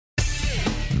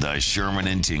The Sherman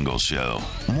and Tingle Show.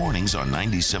 Mornings on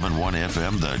 97.1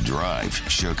 FM The Drive,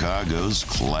 Chicago's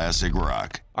classic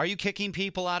rock. Are you kicking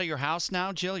people out of your house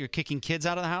now, Jill? You're kicking kids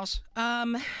out of the house?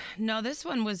 No, this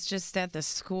one was just at the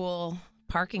school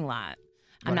parking lot.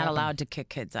 I'm not allowed to kick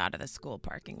kids out of the school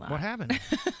parking lot. What happened?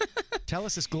 Tell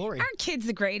us this glory. Aren't kids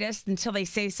the greatest until they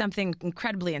say something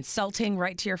incredibly insulting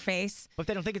right to your face? But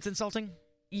they don't think it's insulting?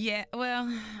 Yeah,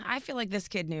 well, I feel like this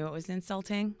kid knew it was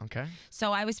insulting. Okay.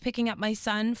 So I was picking up my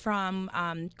son from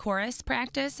chorus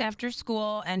practice after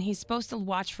school, and he's supposed to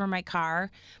watch for my car,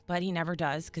 but he never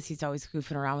does because he's always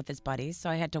goofing around with his buddies. So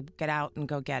I had to get out and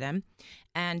go get him.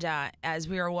 And as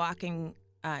we were walking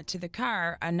to the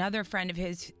car, another friend of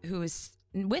his who was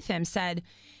with him said,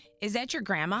 "Is that your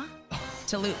grandma?"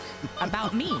 to Luke,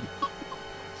 about me.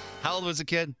 How old was the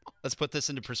kid? Let's put this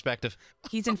into perspective.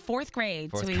 He's in fourth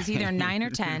grade, so he's either 9 or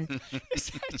 10.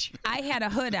 I had a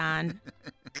hood on,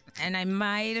 and I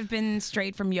might have been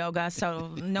straight from yoga,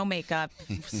 so no makeup,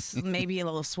 maybe a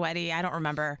little sweaty. I don't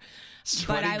remember.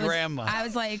 Sweaty but grandma. I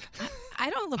was like, I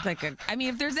don't look like a. I mean,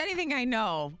 if there's anything I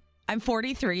know, I'm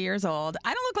 43 years old.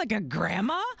 I don't look like a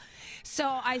grandma. So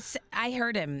I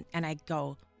heard him, and I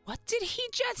go, "What did he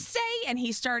just say?" And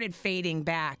he started fading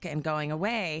back and going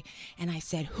away. And I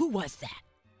said, "Who was that?"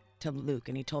 to Luke,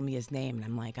 and he told me his name, and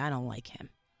I'm like, I don't like him.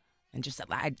 And just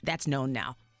that's known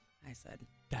now. I said,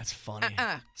 That's funny.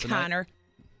 So Connor.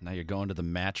 Now you're going to the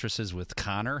mattresses with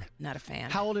Connor? Not a fan.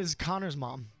 How old is Connor's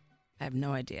mom? I have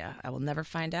no idea. I will never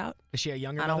find out. Is she a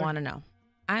younger I don't brother? want to know.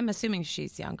 I'm assuming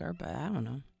she's younger, but I don't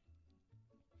know.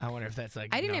 I wonder if that's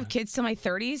like... I didn't have kids till my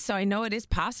 30s, so I know it is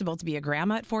possible to be a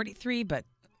grandma at 43, but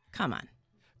come on.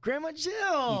 Grandma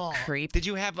Jill! You creep. Did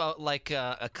you have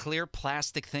a clear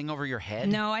plastic thing over your head?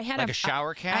 No, I had like a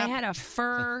shower cap? I had a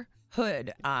fur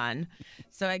hood on,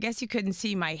 so I guess you couldn't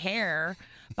see my hair,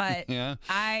 but Yeah.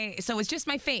 so it was just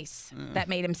my face that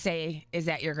made him say, "Is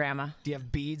that your grandma?" Do you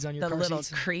have beads on your The car little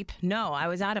seats? creep. No, I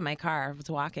was out of my car. I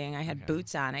was walking. I had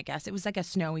boots on, I guess. It was like a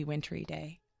snowy, wintry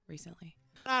day recently.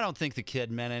 I don't think the kid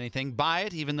meant anything by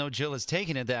it, even though Jill is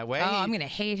taking it that way. Oh, I'm going to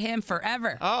hate him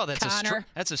forever. Oh, that's Connor.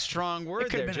 that's a strong word It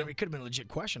could there, have Jill. been a legit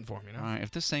question for him, you know? All right, if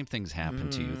the same thing's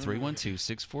happened to you,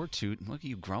 312-642, look at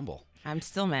you grumble. I'm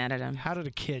still mad at him. How did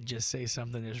a kid just say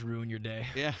something that just ruin your day?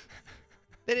 Yeah.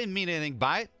 They didn't mean anything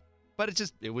by it, but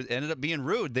ended up being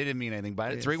rude. They didn't mean anything by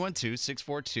it. Yes.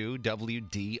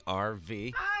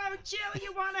 312-642-WDRV. Oh, Jill,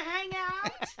 you want to hang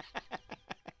out?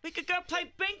 We could go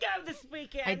play bingo this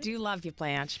weekend. I do love you,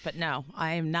 Blanche, but no,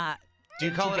 I am not. Do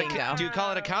you call it bingo. do you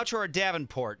call it a couch or a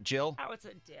Davenport, Jill? Oh, it's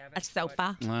a Davenport. A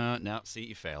sofa. No, see,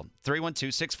 you failed.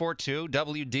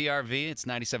 312-642-WDRV. It's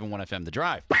 97.1 FM, The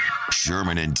Drive.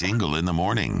 Sherman and Tingle in the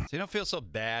morning. So you don't feel so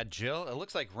bad, Jill. It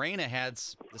looks like Raina had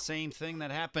the same thing that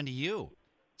happened to you.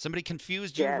 Somebody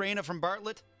confused you, Yes. Raina from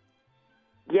Bartlett?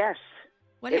 Yes.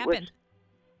 What It happened?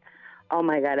 Oh,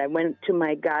 my God. I went to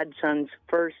my godson's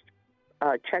first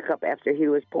checkup after he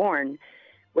was born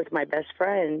with my best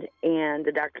friend, and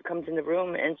the doctor comes in the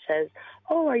room and says,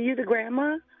 "Oh, are you the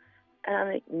grandma?" And I'm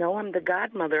like, "No, I'm the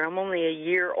godmother. I'm only a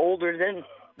year older than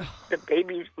the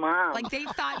baby's mom." Like they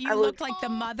thought you I was- looked like the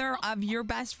mother of your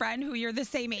best friend who you're the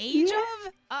same age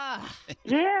of? Ugh.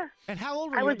 Yeah. And how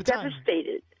old were I you was at the time?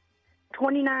 devastated.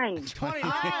 29.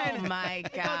 29. Oh, my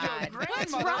God.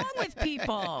 What's wrong with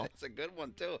people? It's a good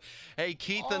one, too. Hey,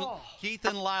 Keith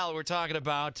and Lyle, we're talking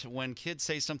about when kids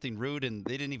say something rude and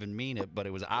they didn't even mean it, but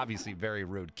it was obviously very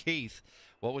rude. Keith,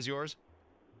 what was yours?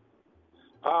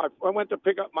 I went to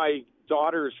pick up my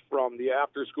daughters from the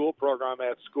after-school program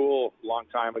at school a long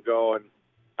time ago, and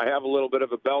I have a little bit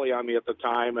of a belly on me at the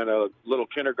time, and a little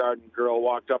kindergarten girl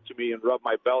walked up to me and rubbed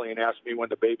my belly and asked me when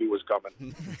the baby was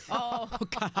coming. Oh,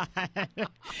 God.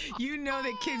 You know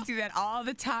that kids do that all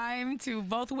the time to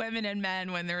both women and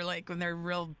men when they're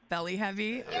real belly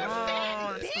heavy.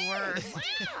 Oh, it's the worst.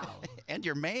 And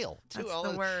your male, too. That's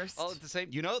the worst. All at the same.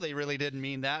 You know they really didn't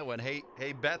mean that one. Hey,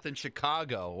 Beth in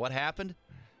Chicago, what happened?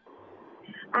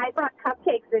 I brought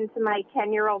cupcakes into my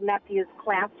 10-year-old nephew's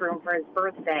classroom for his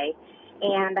birthday,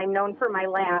 and I'm known for my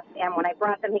laugh. And when I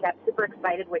brought them, he got super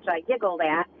excited, which I giggled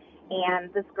at.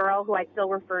 And this girl, who I still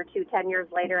refer to 10 years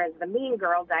later as the mean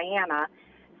girl, Diana,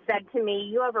 said to me,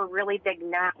 "You have a really big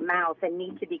mouth and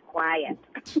need to be quiet."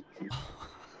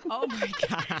 Oh, my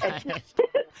God.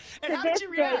 And how To did this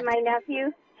you day, react? my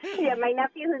nephew,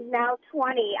 who's now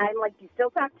 20, I'm like, "You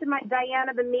still talk to my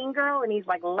Diana, the mean girl?" And he's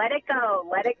like, "Let it go,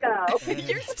 let it go."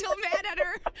 You're still mad at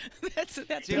her? That's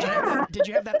Did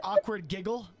you have that awkward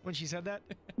giggle when she said that?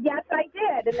 Yes, I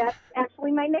did, and that's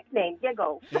actually my nickname,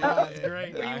 Giggle. That's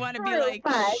great. Or you want to be True, like,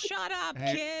 but- shut up,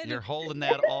 Hey, kid. you're holding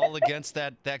that all against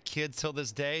that kid till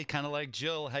this day, kind of like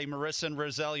Jill. Hey, Marissa and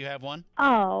Roselle, you have one?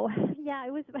 Oh, yeah,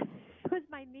 it was it was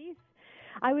my niece.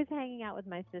 I was hanging out with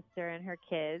my sister and her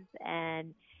kids,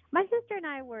 and my sister and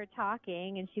I were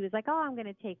talking, and she was like, "Oh, I'm going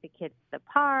to take the kids to the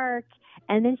park."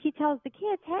 And then she tells the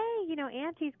kids, "Hey,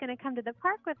 Auntie's going to come to the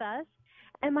park with us."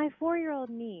 And my 4-year-old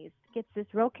niece gets this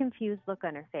real confused look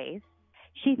on her face.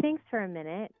 She thinks for a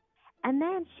minute, and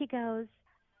then she goes,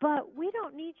 "But we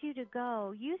don't need you to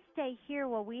go. You stay here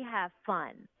while we have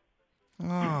fun."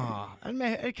 Oh,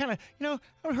 it kind of, it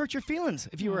would hurt your feelings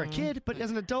if you were a kid, but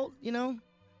as an adult, you.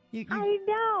 I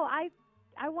know. I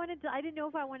didn't know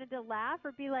if I wanted to laugh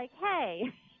or be like,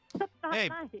 "Hey, that's not Hey,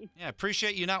 nice." yeah,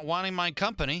 appreciate you not wanting my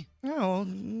company. Oh,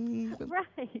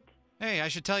 Right. Hey, I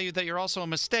should tell you that you're also a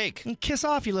mistake. kiss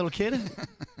off, you little kid.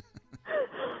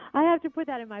 I have to put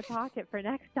that in my pocket for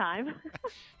next time.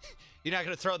 You're not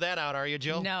going to throw that out, are you,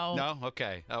 Jill? No. No?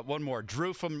 Okay. One more.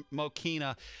 Drew from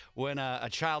Mokina. When a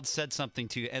child said something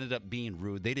to you, ended up being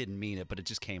rude. They didn't mean it, but it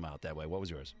just came out that way. What was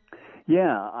yours?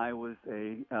 Yeah, I was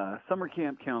a summer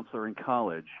camp counselor in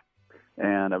college,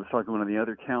 and I was talking to one of the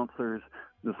other counselors.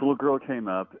 This little girl came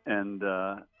up and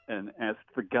asked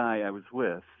the guy I was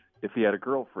with if he had a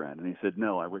girlfriend, and he said,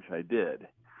 "No, I wish I did."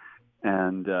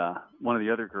 And one of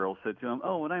the other girls said to him,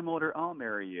 "Oh, when I'm older, I'll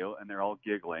marry you." And they're all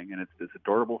giggling, and it's this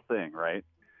adorable thing, right?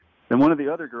 Then one of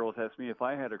the other girls asked me if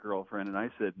I had a girlfriend, and I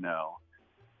said no.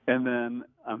 And then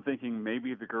I'm thinking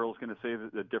maybe the girl's going to say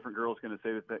that the different girl's going to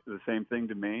say the same thing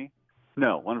to me.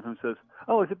 No, one of them says,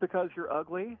 "Oh, is it because you're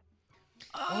ugly?"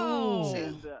 Oh.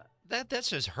 And, That's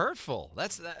just hurtful.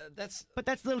 That's But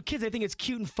that's little kids. They think it's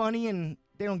cute and funny, and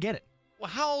they don't get it. Well,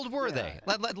 how old were they?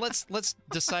 Let's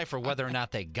decipher whether or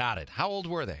not they got it. How old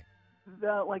were they?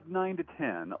 like 9 to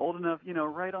 10, old enough,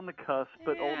 right on the cusp,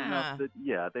 but old Yeah. enough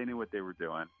that, they knew what they were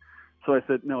doing. So I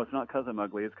said, "No, it's not because I'm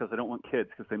ugly. It's because I don't want kids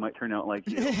because they might turn out like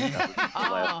you." That was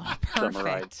the last summer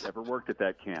I perfect. ever worked at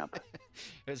that camp.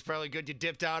 It's probably good you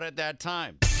dipped out at that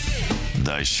time.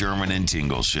 The Sherman and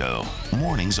Tingle Show.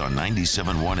 Mornings on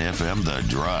 97.1 FM The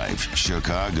Drive,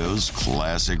 Chicago's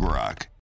classic rock.